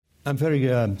I'm very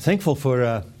thankful for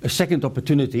a second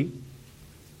opportunity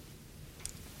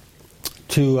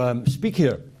to speak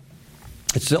here.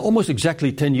 It's almost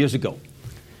exactly 10 years ago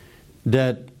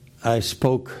that I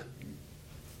spoke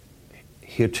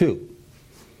here too.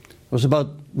 It was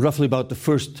roughly about the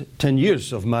first 10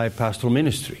 years of my pastoral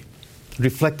ministry.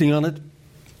 Reflecting on it,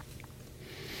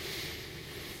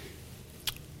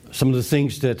 some of the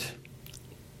things that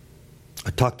I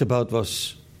talked about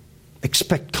was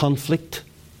expect conflict,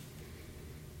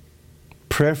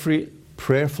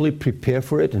 prayerfully prepare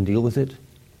for it and deal with it.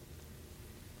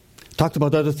 Talked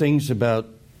about other things, about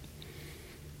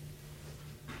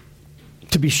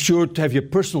to be sure to have your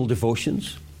personal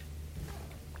devotions.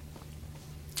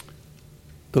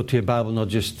 Go to your Bible not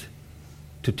just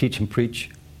to teach and preach,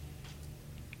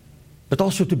 but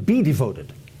also to be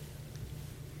devoted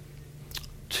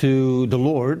to the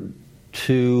Lord,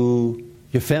 to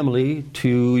your family,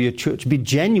 to your church. Be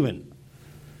genuine.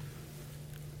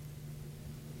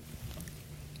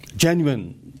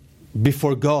 Genuine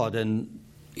before God and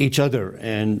each other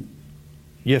and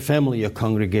your family, your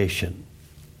congregation.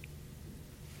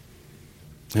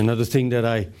 Another thing that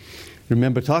I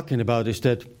remember talking about is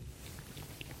that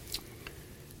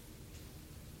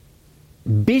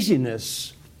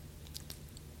busyness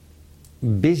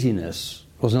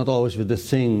was not always with the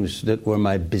things that were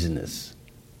my business.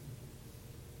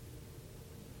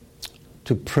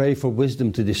 To pray for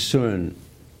wisdom to discern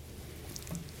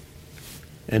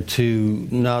and to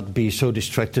not be so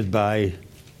distracted by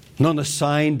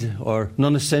non-assigned or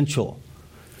non-essential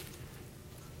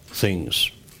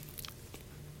things.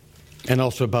 And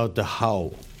also about the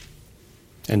how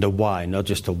and the why, not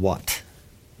just the what.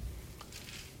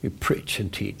 We preach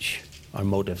and teach our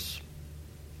motives.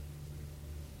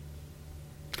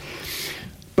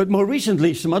 But more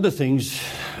recently, some other things,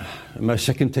 in my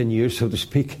second 10 years, so to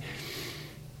speak,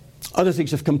 other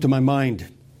things have come to my mind,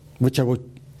 which I would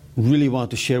really want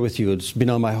to share with you. It's been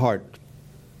on my heart.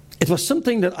 It was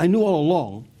something that I knew all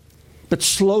along, but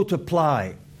slow to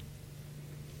apply.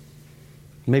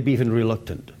 Maybe even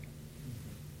reluctant.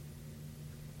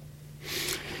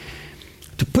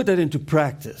 To put that into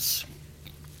practice.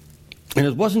 And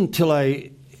it wasn't until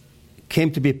I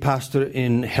came to be a pastor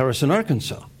in Harrison,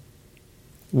 Arkansas,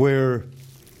 where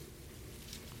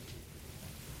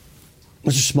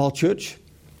it's a small church,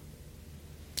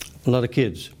 a lot of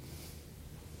kids.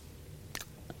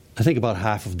 I think about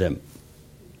half of them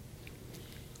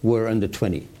were under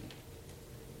 20.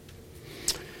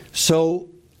 So,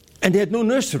 and they had no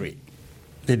nursery.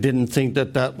 They didn't think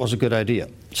that that was a good idea.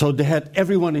 So they had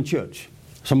everyone in church.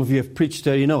 Some of you have preached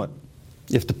there, you know it.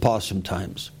 You have to pause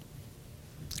sometimes.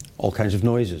 All kinds of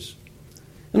noises.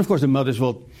 And of course the mothers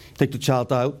will take the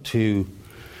child out to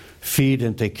feed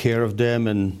and take care of them,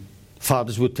 and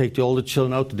fathers would take the older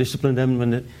children out to discipline them when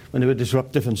they were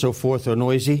disruptive and so forth or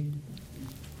noisy.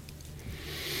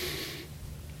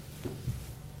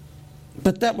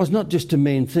 But that was not just the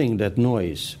main thing, that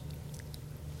noise.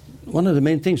 One of the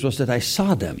main things was that I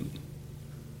saw them.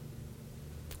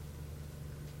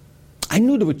 I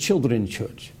knew there were children in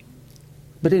church.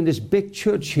 But in this big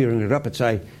church here in Rapids,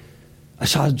 I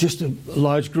saw just a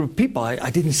large group of people. I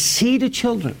didn't see the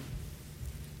children.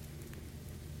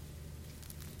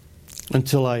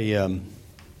 Until I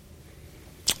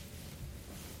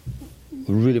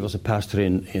really was a pastor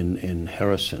in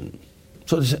Harrison.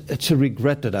 So it's a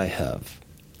regret that I have.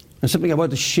 And something I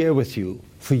want to share with you.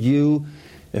 For you,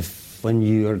 when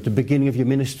you're at the beginning of your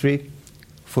ministry,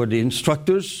 for the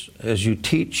instructors as you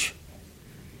teach,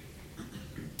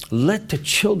 let the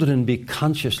children be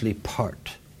consciously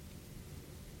part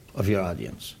of your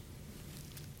audience.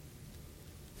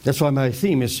 That's why my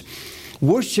theme is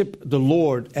worship the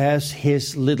Lord as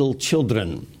His little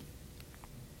children.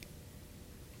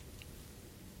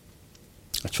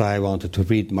 That's why I wanted to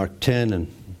read Mark 10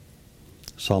 and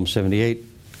Psalm 78.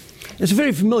 It's a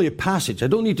very familiar passage. I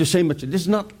don't need to say much. This is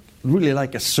not really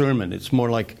like a sermon. It's more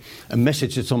like a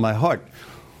message that's on my heart.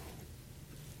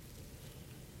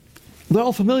 We're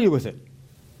all familiar with it.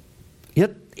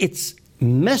 Yet its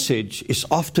message is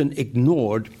often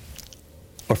ignored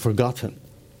or forgotten.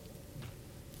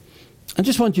 I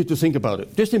just want you to think about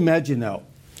it. Just imagine now,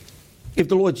 if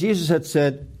the Lord Jesus had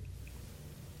said,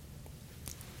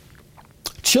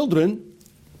 children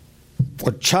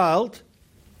or child,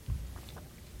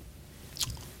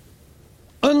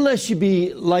 unless you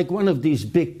be like one of these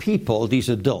big people, these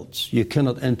adults, you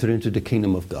cannot enter into the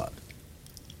kingdom of God.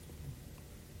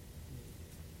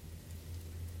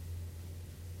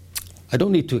 I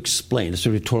don't need to explain. It's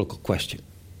a rhetorical question.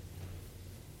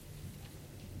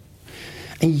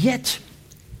 And yet,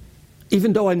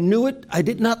 even though I knew it, I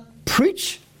did not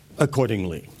preach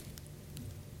accordingly.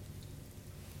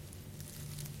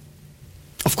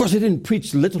 Of course, I didn't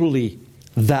preach literally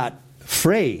that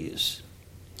phrase,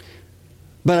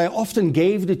 but I often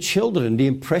gave the children the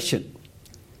impression,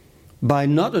 by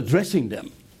not addressing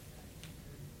them,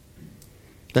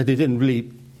 that they didn't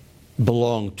really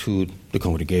belong to the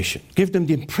congregation. Give them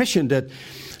the impression that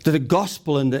the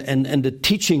gospel and the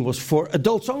teaching was for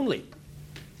adults only.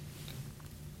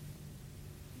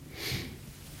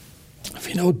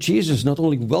 You know, Jesus not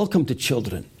only welcomed the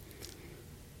children,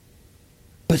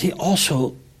 but he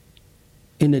also,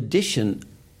 in addition,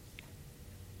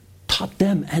 taught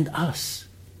them and us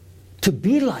to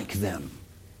be like them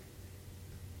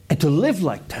and to live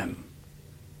like them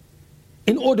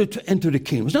in order to enter the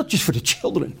kingdom. It's not just for the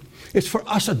children, it's for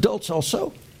us adults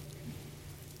also.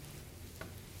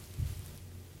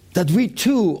 That we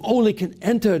too only can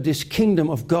enter this kingdom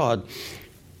of God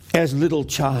as little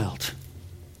child.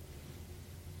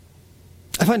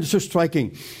 I find it so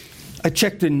striking. I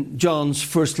checked in John's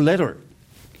first letter.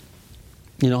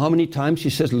 You know how many times he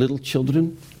says little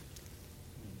children?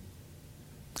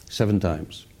 7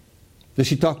 times. Does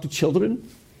he talk to children?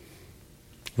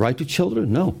 Write to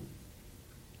children? No.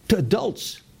 To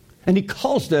adults. And he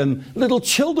calls them little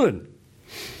children.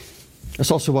 That's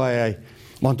also why I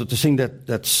wanted to sing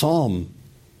that psalm.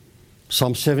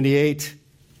 Psalm 78.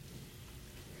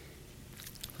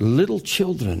 Little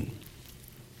children.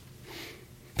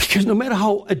 Because no matter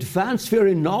how advanced we are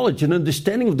in knowledge and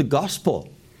understanding of the gospel,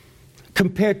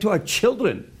 compared to our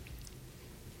children,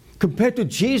 compared to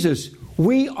Jesus,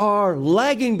 we are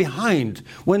lagging behind.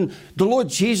 When the Lord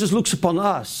Jesus looks upon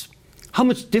us, how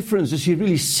much difference does he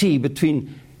really see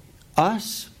between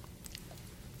us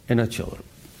and our children?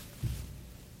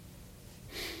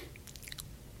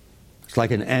 It's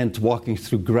like an ant walking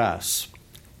through grass.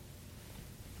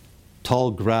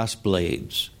 Tall grass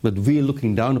blades, but we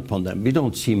looking down upon them, we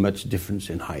don't see much difference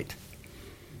in height.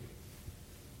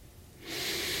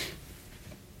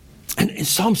 And in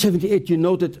Psalm 78, you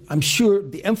know that I'm sure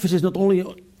the emphasis not only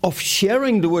of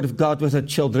sharing the Word of God with our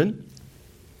children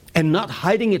and not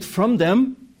hiding it from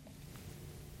them,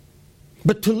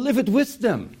 but to live it with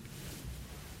them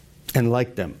and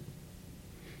like them.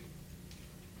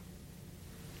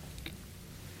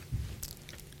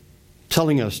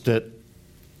 Telling us that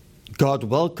God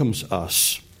welcomes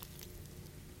us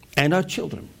and our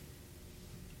children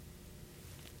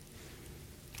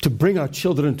to bring our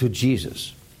children to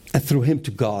Jesus and through him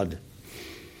to God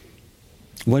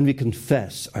when we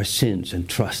confess our sins and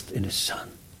trust in his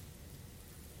Son.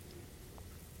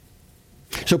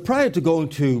 So prior to going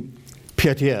to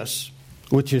PRTS,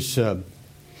 which is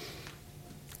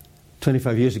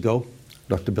 25 years ago,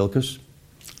 Dr. Bilkes,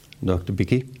 Dr.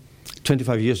 Bicky,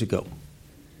 25 years ago,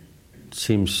 it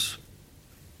seems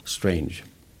strange.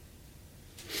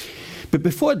 But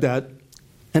before that,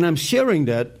 and I'm sharing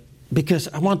that because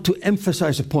I want to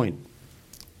emphasize a point.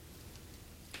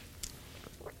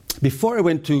 Before I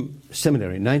went to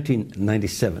seminary in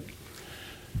 1997,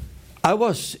 I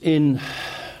was in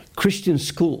Christian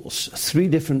schools, 3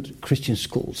 different Christian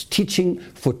schools, teaching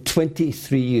for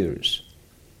 23 years.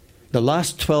 The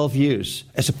last 12 years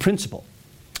as a principal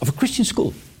of a Christian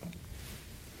school.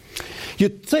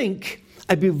 You'd think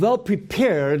I'd be well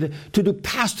prepared to do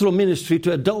pastoral ministry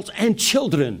to adults and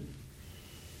children.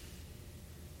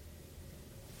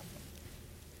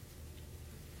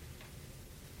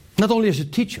 Not only as a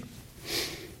teacher,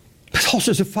 but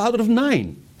also as a father of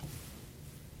 9.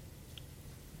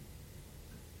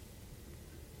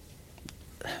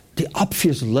 The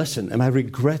obvious lesson, and my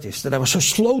regret is that I was so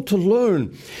slow to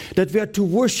learn that we are to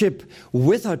worship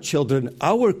with our children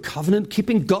our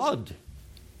covenant-keeping God.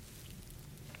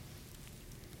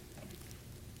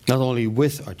 Not only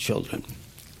with our children,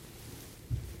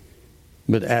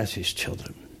 but as his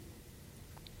children.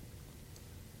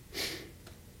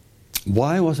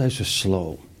 Why was I so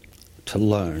slow to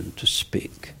learn to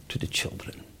speak to the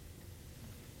children?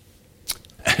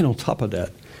 And on top of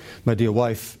that, my dear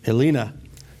wife, Elena,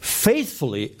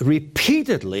 faithfully,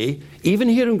 repeatedly, even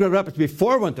here in Grand Rapids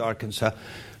before I went to Arkansas,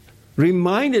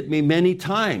 reminded me many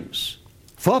times,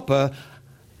 Papa,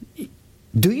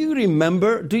 do you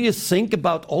remember, do you think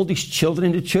about all these children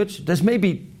in the church? There's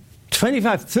maybe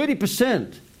 25,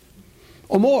 30%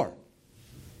 or more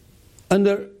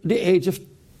under the age of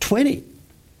 20.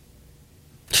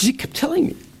 She kept telling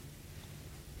me,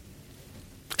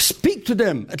 speak to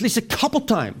them at least a couple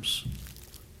times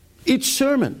each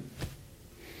sermon.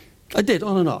 I did,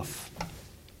 on and off.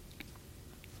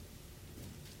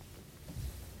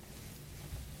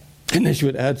 And then she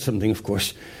would add something, of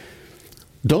course.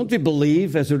 Don't we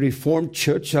believe as a Reformed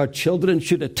church our children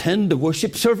should attend the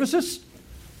worship services?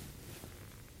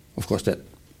 Of course, that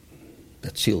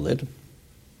sealed it.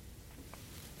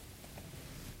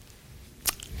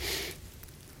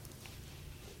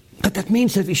 that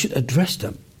means that we should address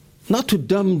them. Not to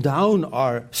dumb down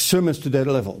our sermons to their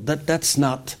level. That's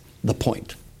not the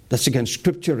point. That's against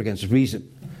Scripture, against reason.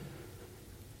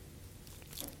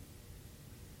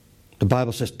 The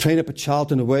Bible says, train up a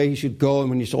child in the way he should go,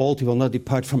 and when he's old, he will not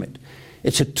depart from it.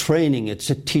 It's a training, it's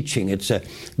a teaching, it's a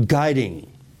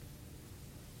guiding.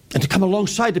 And to come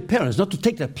alongside the parents, not to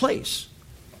take their place,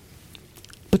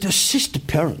 but to assist the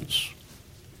parents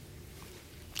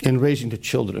in raising the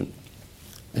children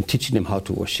and teaching them how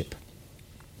to worship.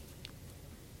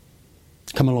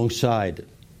 Come alongside,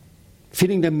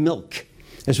 feeding them milk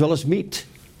as well as meat,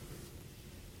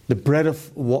 the bread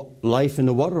of life and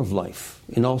the water of life,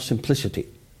 in all simplicity.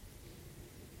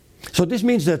 So this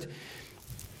means that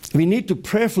we need to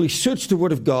prayerfully search the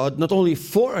Word of God, not only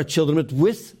for our children, but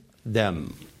with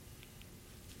them.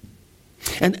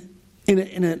 And in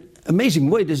an amazing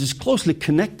way, this is closely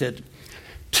connected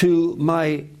to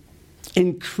my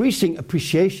increasing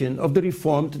appreciation of the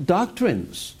Reformed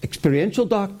doctrines, experiential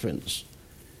doctrines.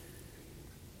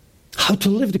 How to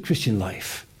live the Christian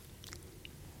life.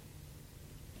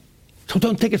 So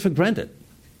don't take it for granted.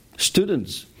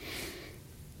 Students,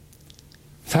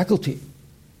 faculty,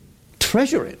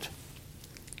 treasure it.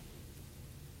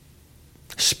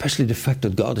 Especially the fact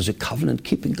that God is a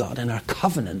covenant-keeping God, and our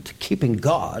covenant-keeping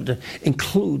God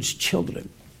includes children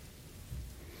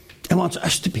and wants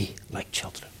us to be like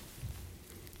children.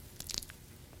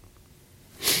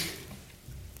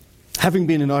 Having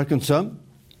been in Arkansas,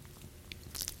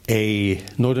 a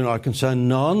northern Arkansas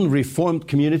non-Reformed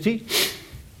community,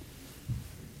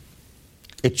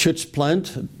 a church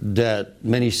plant that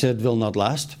many said will not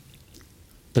last,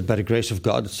 but by the grace of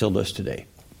God it still does today.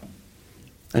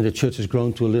 And the church has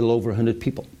grown to a little over 100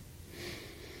 people.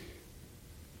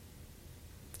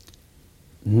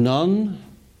 Non-Reformed,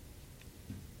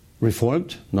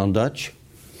 non-Dutch.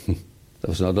 That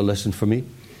was another lesson for me.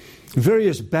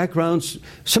 Various backgrounds.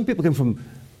 Some people came from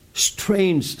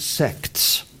strange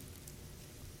sects.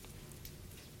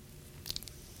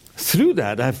 Through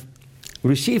that, I've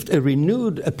received a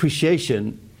renewed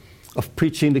appreciation of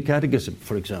preaching the catechism,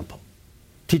 for example.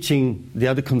 Teaching the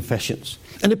other confessions.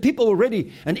 And the people were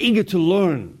ready and eager to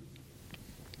learn.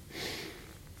 I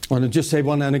want to just say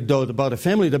one anecdote about a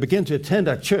family that began to attend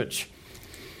our church.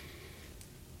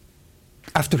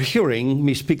 After hearing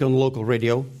me speak on local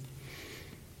radio,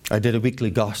 I did a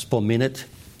weekly gospel minute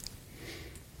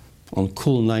on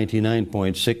Cool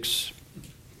 99.6. It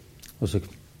was a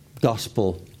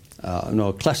gospel,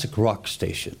 a classic rock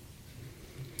station.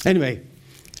 Anyway,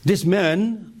 this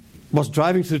man was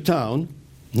driving through town.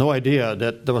 No idea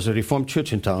that there was a Reformed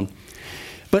church in town.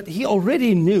 But he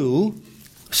already knew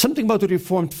something about the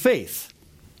Reformed faith.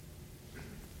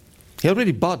 He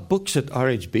already bought books at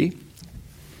RHB.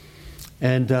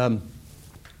 And so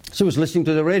he was listening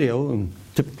to the radio, and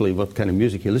typically what kind of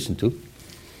music he listened to.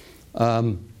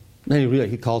 Then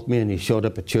he called me and he showed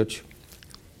up at church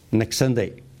next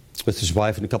Sunday with his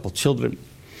wife and a couple of children.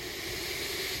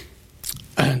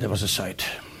 And there was a sight.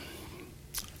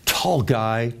 Tall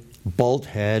guy, bald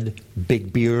head,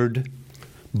 big beard,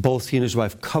 both he and his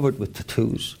wife covered with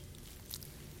tattoos.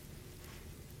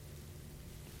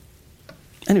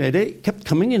 Anyway, they kept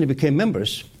coming in and became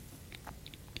members.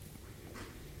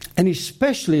 And he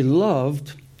especially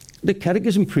loved the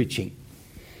catechism preaching.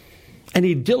 And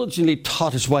he diligently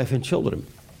taught his wife and children.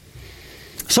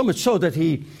 So much so that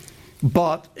he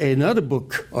bought another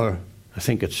book, or I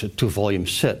think it's a 2-volume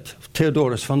set, of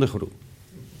Theodorus van der Groe.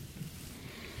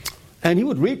 And he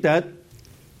would read that,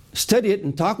 study it,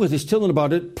 and talk with his children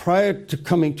about it prior to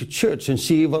coming to church and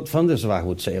see what Van der Zwaag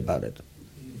would say about it.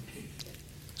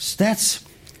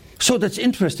 So that's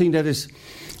interesting. That is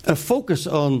a focus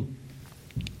on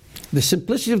the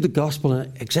simplicity of the gospel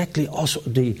and exactly also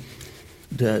the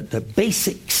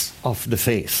basics of the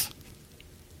faith.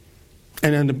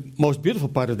 And then the most beautiful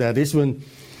part of that is when,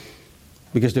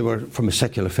 because they were from a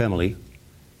secular family,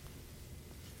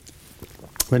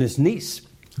 when his niece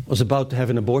was about to have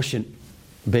an abortion,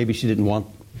 a baby she didn't want,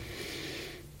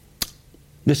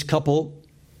 this couple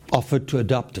offered to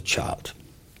adopt the child.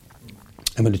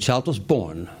 And when the child was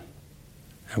born,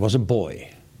 it was a boy,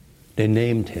 they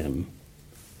named him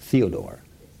Theodore,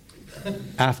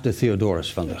 after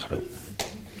Theodorus van der Groe.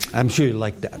 I'm sure you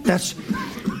like that.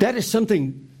 That is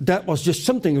something, that was just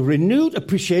something, a renewed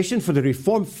appreciation for the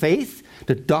Reformed faith,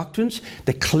 the doctrines,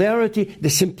 the clarity, the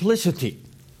simplicity.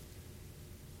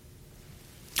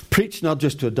 Preach not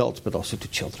just to adults, but also to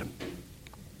children.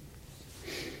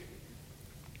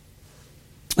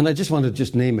 And I just want to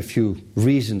just name a few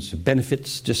reasons,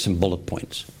 benefits, just some bullet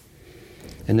points.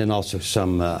 And then also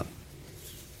some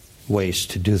ways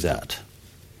to do that.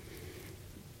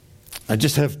 I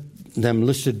just have them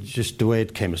listed just the way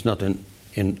it came. It's not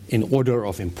in order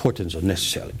of importance or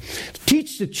necessarily.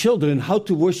 Teach the children how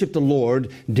to worship the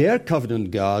Lord, their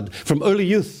covenant God, from early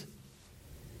youth.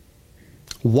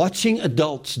 Watching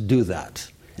adults do that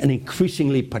and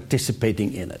increasingly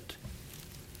participating in it.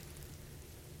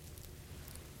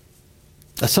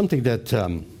 That's something that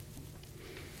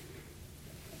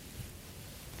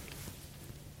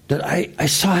that I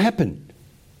saw happen.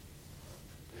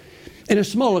 In a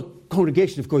smaller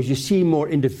congregation, of course, you see more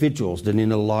individuals than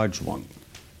in a large one.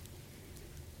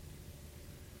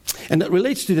 And that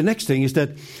relates to the next thing, is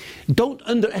that don't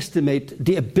underestimate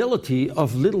the ability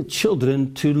of little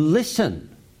children to listen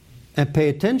and pay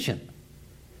attention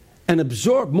and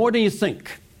absorb more than you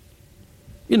think.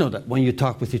 You know that when you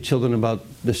talk with your children about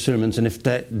the sermons, and if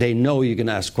they know you can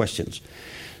ask questions,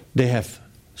 they have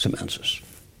some answers.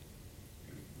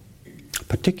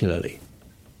 Particularly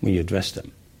when you address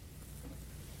them.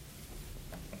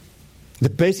 The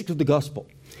basics of the gospel.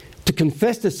 To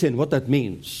confess the sin, what that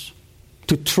means.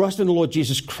 To trust in the Lord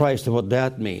Jesus Christ and what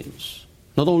that means.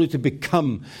 Not only to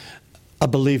become a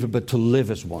believer, but to live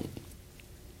as one.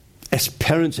 As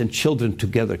parents and children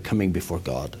together coming before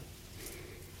God.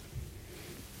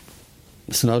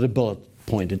 That's another bullet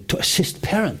point. To assist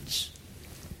parents.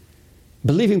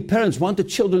 Believing parents want the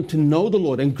children to know the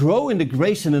Lord and grow in the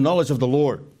grace and the knowledge of the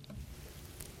Lord.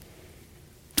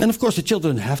 And of course the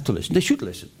children have to listen. They should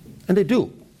listen. And they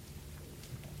do.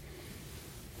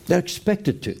 They're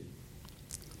expected to.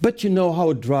 But you know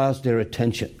how it draws their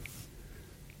attention.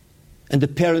 And the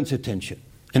parents' attention.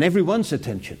 And everyone's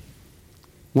attention.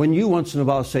 When you once in a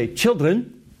while say,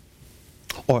 children,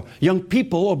 or young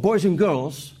people, or boys and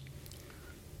girls,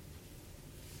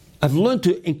 I've learned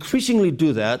to increasingly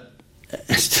do that.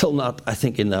 Still not, I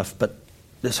think, enough, but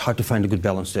it's hard to find a good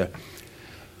balance there.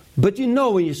 But you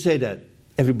know when you say that,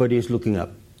 everybody is looking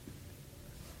up.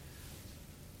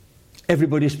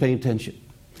 Everybody is paying attention.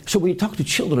 So when you talk to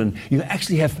children, you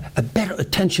actually have a better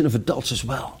attention of adults as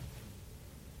well.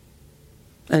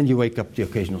 And you wake up the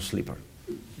occasional sleeper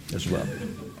as well.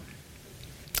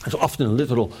 It's often a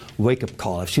literal wake-up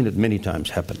call. I've seen it many times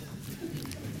happen.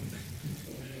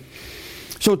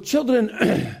 So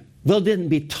children, well, didn't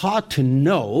be taught to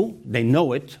know, they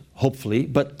know it, hopefully,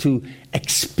 but to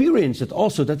experience it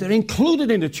also, that they're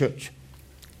included in the church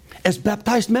as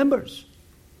baptized members.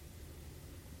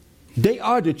 They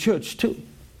are the church too.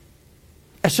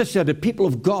 As such, they're the people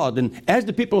of God. And as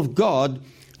the people of God,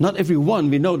 not everyone,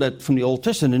 we know that from the Old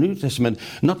Testament and the New Testament,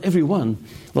 not everyone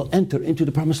will enter into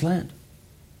the promised land.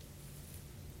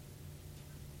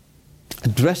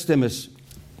 Address them as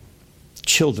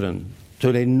children,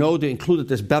 so they know they're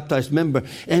included as baptized member,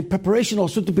 and preparation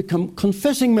also to become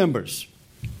confessing members.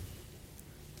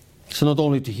 So not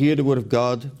only to hear the word of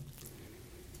God,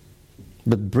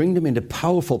 but bring them in the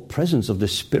powerful presence of the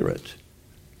Spirit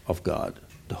of God,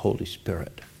 the Holy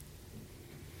Spirit.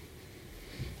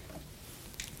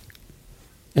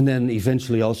 And then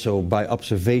eventually also by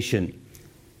observation,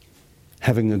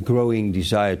 having a growing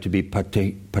desire to be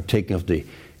partaking of the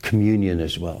communion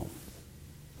as well.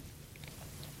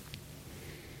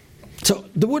 So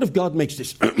the Word of God makes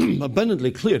this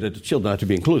abundantly clear that the children are to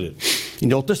be included. In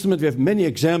the Old Testament we have many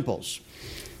examples.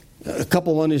 A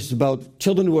couple, one is about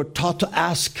children who are taught to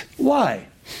ask, why?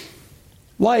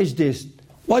 Why is this?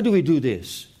 Why do we do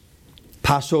this?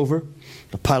 Passover,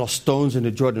 the pile of stones in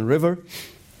the Jordan River.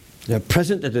 They're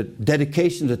present at the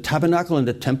dedication of the tabernacle and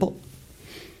the temple.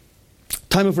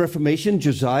 Time of Reformation,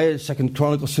 Josiah, 2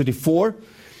 Chronicles 34,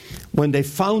 when they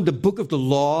found the book of the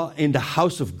law in the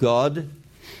house of God.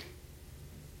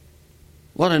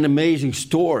 What an amazing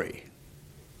story.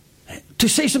 To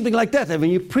say something like that,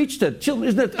 when you preach that, children,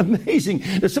 isn't that amazing?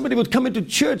 That somebody would come into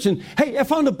church and, hey, I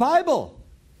found a Bible.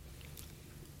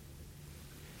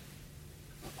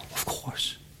 Of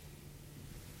course.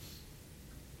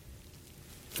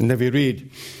 And then we read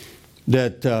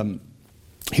that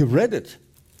he read it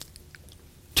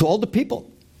to all the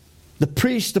people. The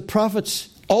priests, the prophets,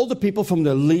 all the people from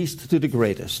the least to the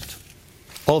greatest.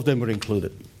 All of them were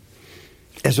included.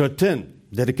 Ezra 10,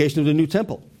 dedication of the new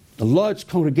temple. A large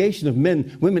congregation of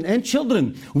men, women, and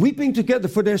children weeping together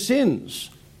for their sins.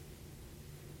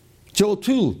 Joel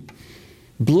 2,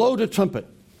 blow the trumpet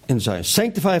in Zion.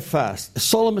 Sanctify a fast, a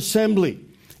solemn assembly.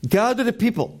 Gather the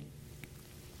people.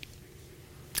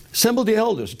 Assemble the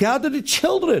elders. Gather the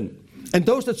children and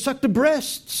those that suck the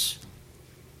breasts.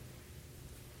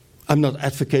 I'm not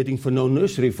advocating for no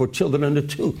nursery for children under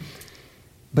 2.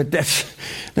 But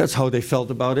that's how they felt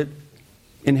about it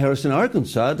in Harrison,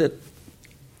 Arkansas, that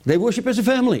they worship as a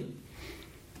family.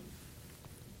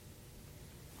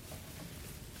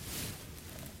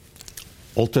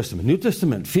 Old Testament, New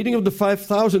Testament, feeding of the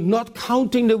 5,000, not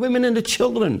counting the women and the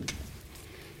children.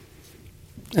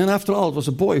 And after all, it was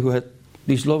a boy who had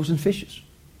these loaves and fishes.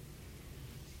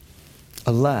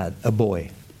 A lad, a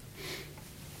boy.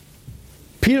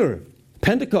 Peter,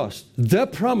 Pentecost, the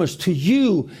promise to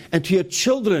you and to your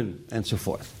children, and so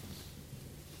forth.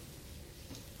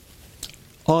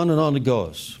 On and on it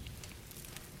goes.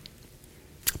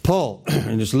 Paul,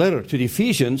 in his letter to the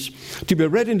Ephesians, to be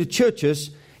read in the churches,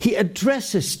 he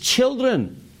addresses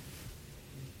children.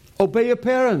 Obey your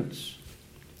parents.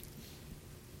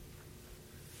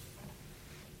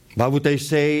 Why would they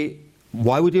say,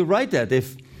 why would he write that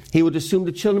if he would assume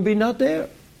the children be not there?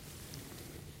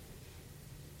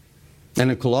 And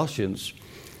in Colossians,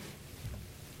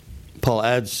 Paul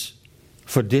adds,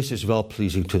 for this is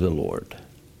well-pleasing to the Lord.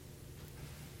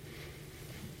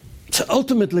 So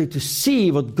ultimately to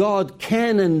see what God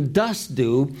can and does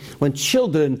do when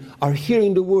children are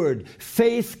hearing the Word.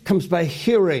 Faith comes by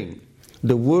hearing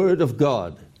the Word of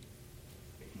God.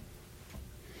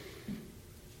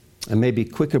 And maybe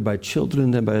quicker by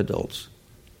children than by adults.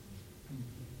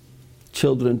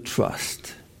 Children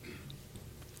trust.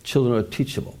 Children are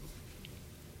teachable.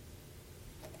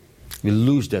 We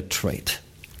lose that trait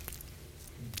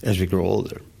as we grow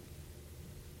older.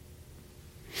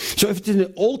 So if it's in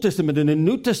the Old Testament and the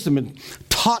New Testament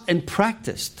taught and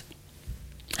practiced,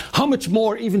 how much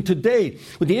more even today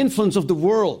with the influence of the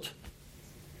world,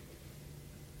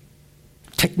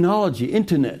 technology,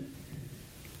 internet,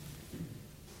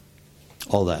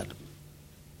 all that,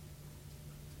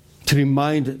 to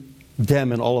remind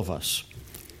them and all of us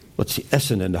what's the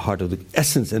essence and the heart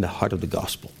of the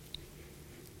gospel.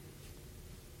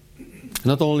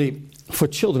 Not only for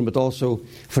children, but also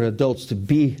for adults to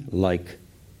be like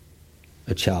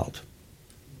a child.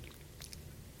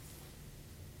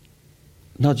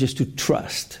 Not just to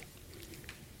trust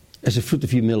as a fruit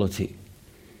of humility,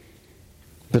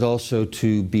 but also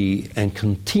to be and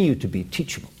continue to be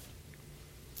teachable.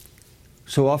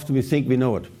 So often we think we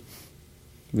know it.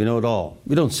 We know it all.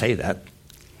 We don't say that.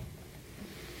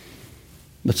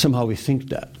 But somehow we think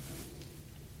that.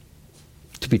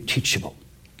 To be teachable.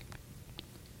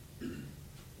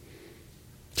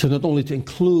 So not only to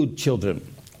include children,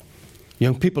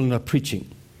 young people in our preaching,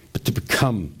 but to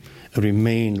become and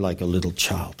remain like a little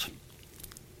child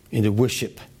in the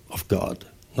worship of God.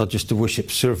 Not just the worship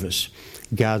service,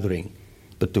 gathering,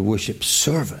 but the worship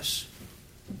service,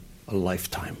 a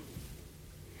lifetime.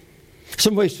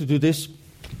 Some ways to do this.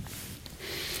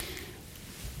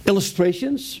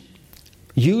 Illustrations.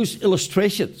 Use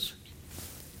illustrations.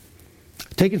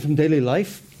 Taken from daily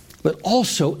life, but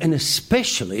also and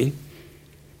especially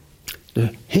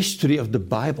the history of the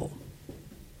Bible.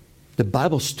 The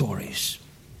Bible stories.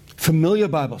 Familiar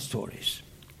Bible stories.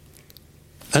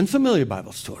 Unfamiliar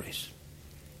Bible stories.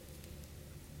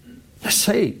 Let's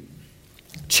say,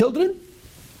 children,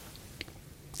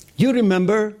 you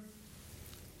remember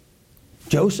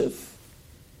Joseph?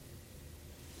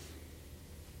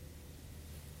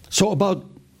 So about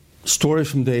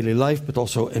stories from daily life, but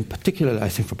also in particular, I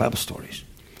think, for Bible stories.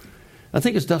 I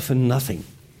think it's not for nothing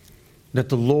that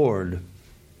the Lord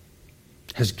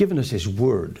has given us His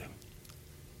Word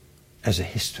as a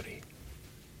history.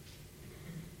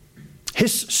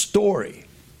 His story.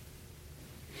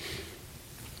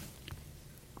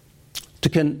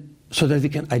 So that we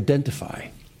can identify.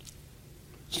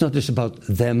 It's not just about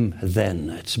them then.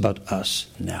 It's about us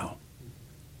now.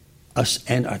 Us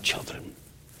and our children.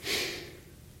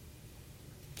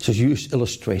 So use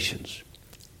illustrations.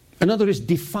 Another is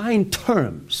define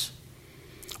terms.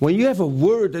 When you have a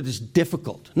word that is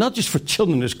difficult, not just for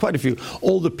children, there's quite a few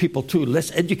older people too,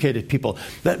 less educated people,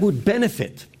 that would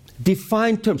benefit.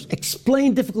 Define terms.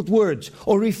 Explain difficult words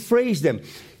or rephrase them.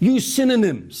 Use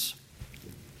synonyms.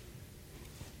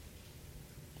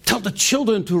 Tell the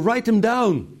children to write them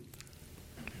down.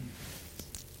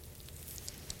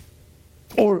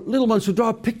 Or little ones to draw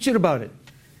a picture about it.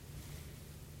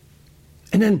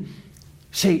 And then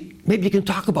say, maybe you can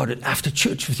talk about it after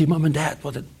church with your mom and dad,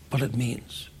 what it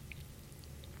means.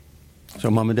 So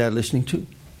mom and dad listening too.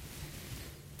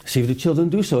 See if the children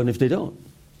do so, and if they don't.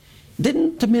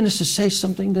 Didn't the minister say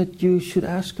something that you should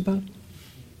ask about?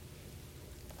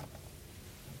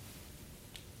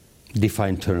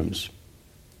 Define terms.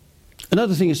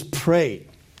 Another thing is pray.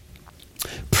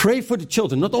 Pray for the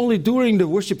children, not only during the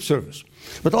worship service,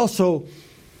 but also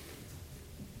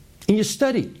in your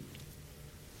study.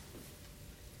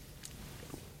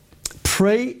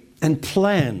 Pray and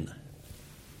plan.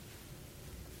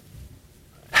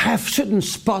 Have certain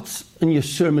spots in your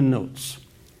sermon notes.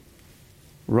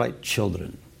 Write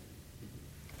children.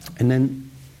 And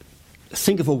then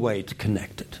think of a way to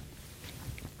connect it.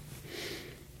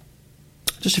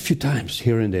 Just a few times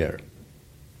here and there.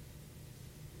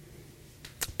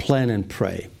 Plan and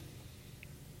pray.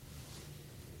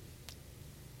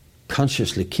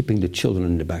 Consciously keeping the children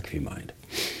in the back of your mind.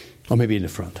 Or maybe in the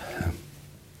front.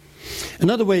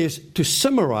 Another way is to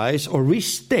summarize or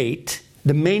restate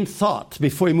the main thought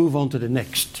before you move on to the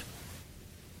next.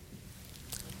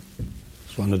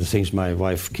 It's one of the things my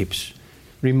wife keeps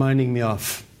reminding me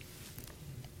of.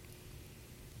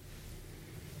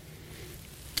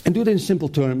 And do it in simple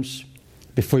terms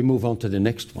before you move on to the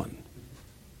next one.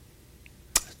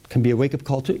 It can be a wake-up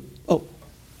call too. Oh,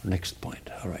 next point.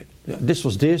 All right. This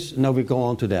was this, now we go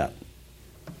on to that.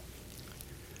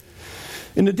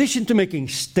 In addition to making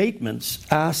statements,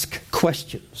 ask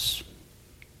questions.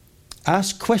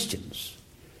 Ask questions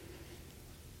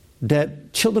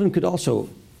that children could also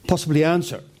possibly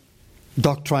answer.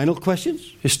 Doctrinal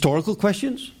questions, historical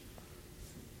questions,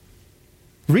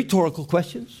 rhetorical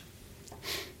questions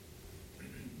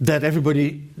that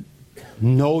everybody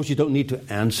knows you don't need to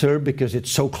answer because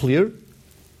it's so clear.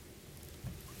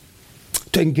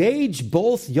 To engage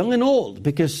both young and old,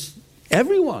 because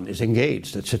everyone is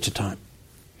engaged at such a time.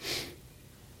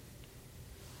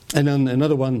 And then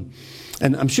another one,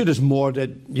 and I'm sure there's more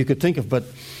that you could think of, but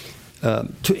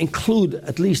to include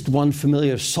at least one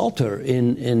familiar psalter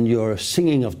in your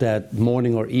singing of that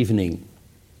morning or evening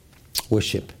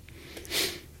worship.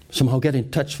 Somehow get in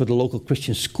touch with the local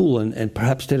Christian school and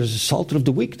perhaps there is a psalter of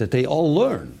the week that they all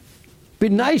learn. Be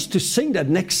nice to sing that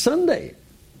next Sunday.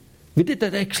 We did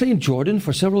that actually in Jordan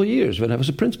for several years when I was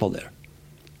a principal there.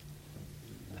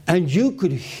 And you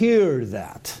could hear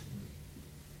that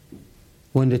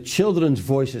when the children's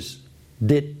voices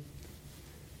did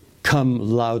come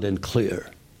loud and clear.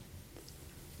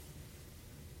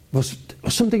 Was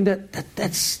something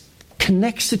that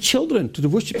connects the children to the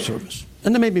worship service.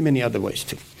 And there may be many other ways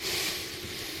too.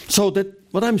 So that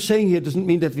what I'm saying here doesn't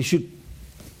mean that we should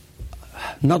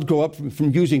not grow up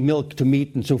from using milk to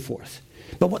meat and so forth.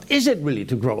 But what is it really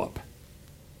to grow up?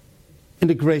 In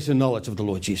the grace and knowledge of the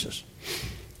Lord Jesus.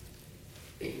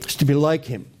 It's to be like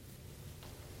Him.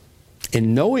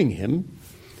 In knowing Him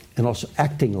and also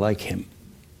acting like Him.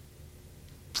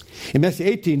 In Matthew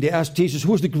 18 they asked Jesus,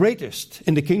 who is the greatest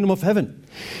in the kingdom of heaven?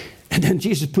 And then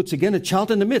Jesus puts again a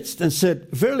child in the midst and said,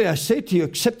 verily I say to you,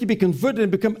 except you be converted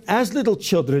and become as little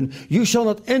children, you shall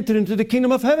not enter into the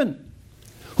kingdom of heaven.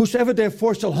 Whosoever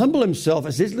therefore shall humble himself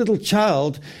as this little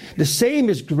child, the same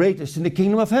is greatest in the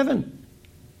kingdom of heaven.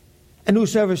 And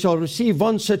whosoever shall receive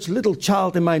one such little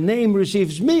child in my name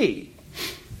receives me.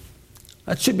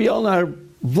 That should be on our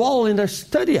wall in our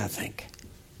study, I think.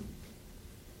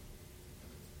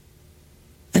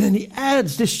 And then he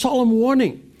adds this solemn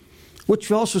warning, which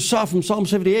we also saw from Psalm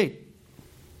 78.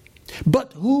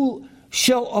 But who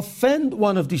shall offend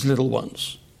one of these little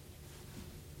ones?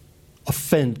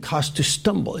 Offend, cause to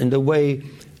stumble in the way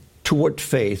toward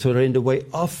faith or in the way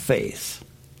of faith.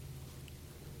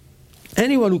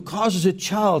 Anyone who causes a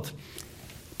child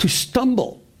to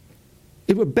stumble,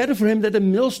 it were better for him that a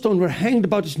millstone were hanged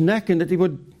about his neck and that he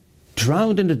were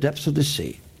drowned in the depths of the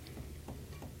sea.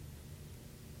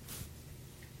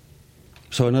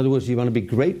 So in other words, you want to be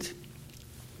great?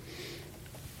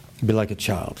 Be like a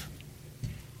child.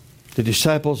 The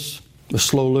disciples were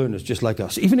slow learners, just like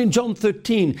us. Even in John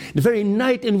 13, the very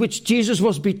night in which Jesus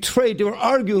was betrayed, they were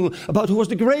arguing about who was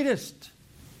the greatest.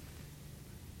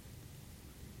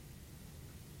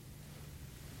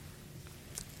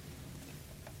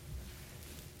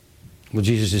 What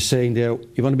Jesus is saying there,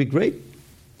 you want to be great?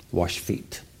 Wash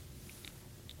feet.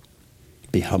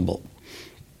 Be humble.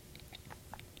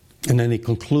 And then he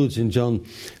concludes in John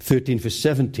 13 verse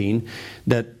 17,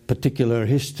 that particular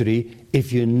history,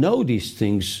 if you know these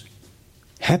things,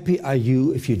 happy are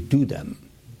you if you do them.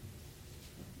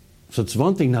 So it's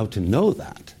one thing now to know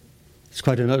that. It's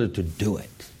quite another to do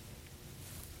it.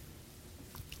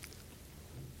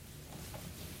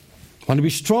 Want to be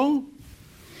strong?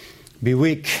 Be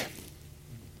weak.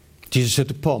 Jesus said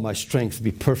to Paul, my strength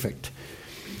be perfect.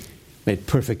 Made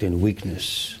perfect in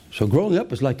weakness. So growing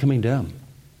up is like coming down.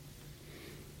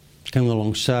 Coming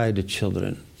alongside the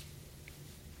children.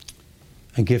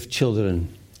 And give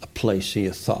children a place in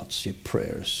your thoughts, your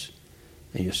prayers,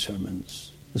 and your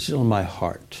sermons. This is on my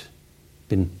heart.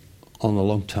 Been on a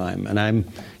long time. And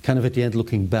I'm kind of at the end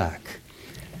looking back.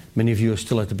 Many of you are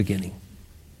still at the beginning.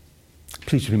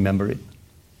 Please remember it.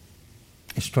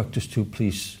 Instructors too,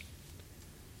 please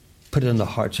put it in the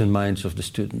hearts and minds of the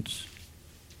students.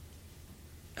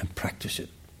 And practice it.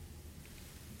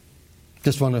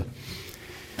 Just want to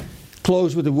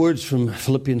close with the words from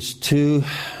Philippians 2.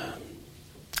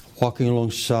 walking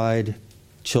alongside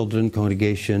children,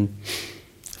 congregation.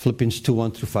 Philippians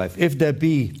 2:1-5. If there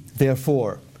be,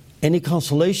 therefore, any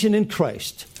consolation in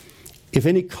Christ, if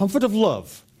any comfort of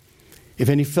love, if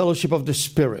any fellowship of the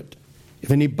Spirit, if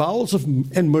any bowels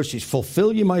and mercies,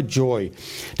 fulfill ye my joy,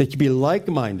 that ye be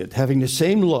like-minded, having the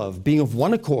same love, being of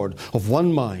one accord, of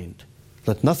one mind.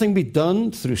 Let nothing be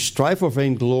done through strife or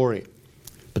vainglory,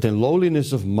 but in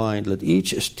lowliness of mind, let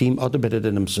each esteem other better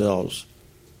than themselves.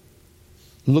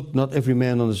 Look not every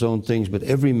man on his own things, but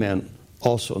every man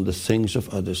also on the things of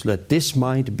others. Let this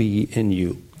mind be in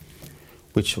you,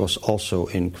 which was also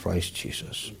in Christ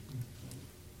Jesus.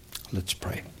 Let's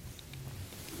pray.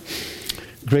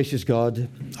 Gracious God,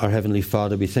 our Heavenly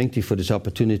Father, we thank Thee for this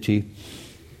opportunity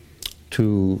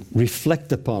to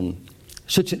reflect upon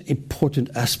such an important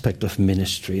aspect of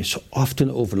ministry, so often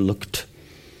overlooked.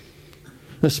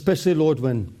 Especially, Lord,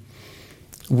 when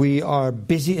we are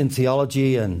busy in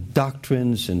theology and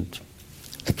doctrines and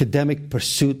academic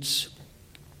pursuits.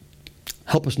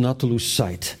 Help us not to lose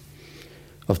sight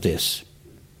of this,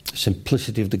 the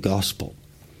simplicity of the gospel,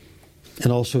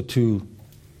 and also to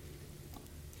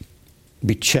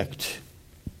be checked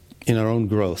in our own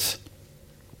growth,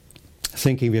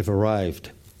 thinking we have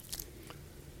arrived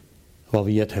while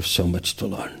we yet have so much to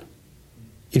learn.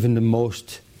 Even the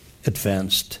most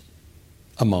advanced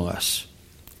among us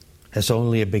has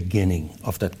only a beginning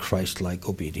of that Christ-like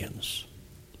obedience.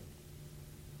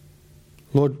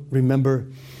 Lord, remember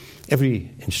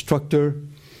every instructor,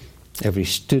 every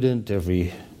student,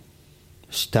 every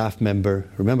staff member.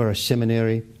 Remember our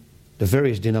seminary, the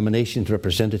various denominations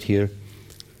represented here.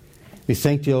 We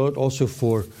thank you, Lord, also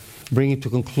for bringing to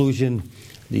conclusion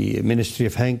the ministry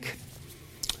of Henk,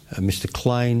 Mr.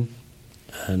 Klein,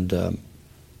 and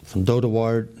van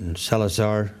Dodewaard and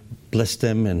Salazar. Bless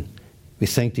them, and we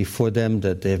thank Thee for them,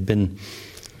 that they have been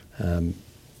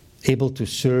able to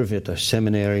serve at our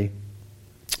seminary.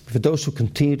 For those who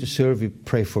continue to serve, we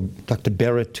pray for Dr.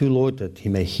 Barrett too, Lord, that he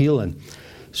may heal and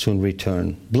soon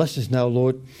return. Bless us now,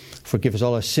 Lord. Forgive us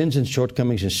all our sins and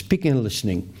shortcomings in speaking and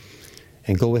listening.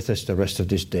 And go with us the rest of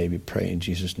this day, we pray in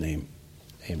Jesus' name.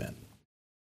 Amen.